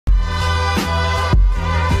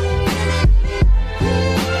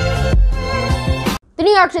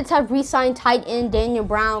New York Jets have re-signed tight end Daniel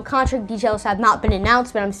Brown. Contract details have not been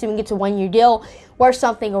announced, but I'm assuming it's a one-year deal worth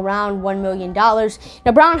something around $1 million.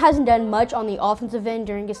 Now, Brown hasn't done much on the offensive end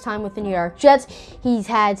during his time with the New York Jets. He's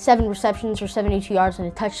had 7 receptions for 72 yards and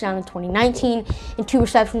a touchdown in 2019 and 2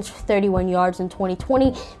 receptions for 31 yards in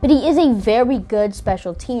 2020. But he is a very good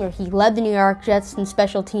special teamer. He led the New York Jets in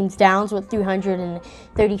special teams downs with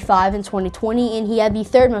 335 in 2020, and he had the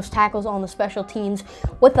 3rd most tackles on the special teams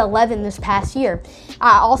with 11 this past year.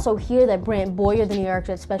 I also hear that Brant Boyer, the New York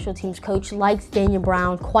Jets special teams coach, likes Daniel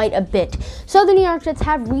Brown quite a bit. So the New York Jets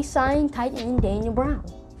have re-signed tight end Daniel Brown.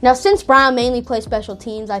 Now, since Brown mainly plays special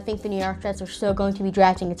teams, I think the New York Jets are still going to be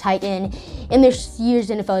drafting a tight end in this year's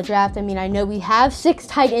NFL draft. I mean, I know we have 6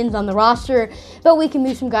 tight ends on the roster, but we can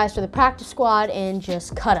move some guys to the practice squad and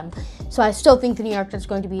just cut them. So I still think the New York Jets are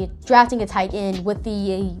going to be drafting a tight end with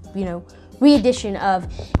the, re-edition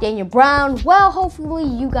of Daniel Brown. Well, hopefully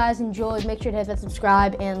you guys enjoyed. Make sure to hit that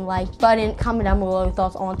subscribe and like button. Comment down below your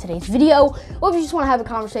thoughts on today's video. Or if you just want to have a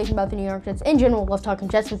conversation about the New York Jets in general, love talking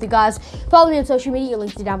Jets with you guys. Follow me on social media.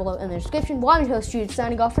 Links are down below in the description. Well, I'm your host, Jude,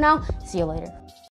 signing off for now. See you later.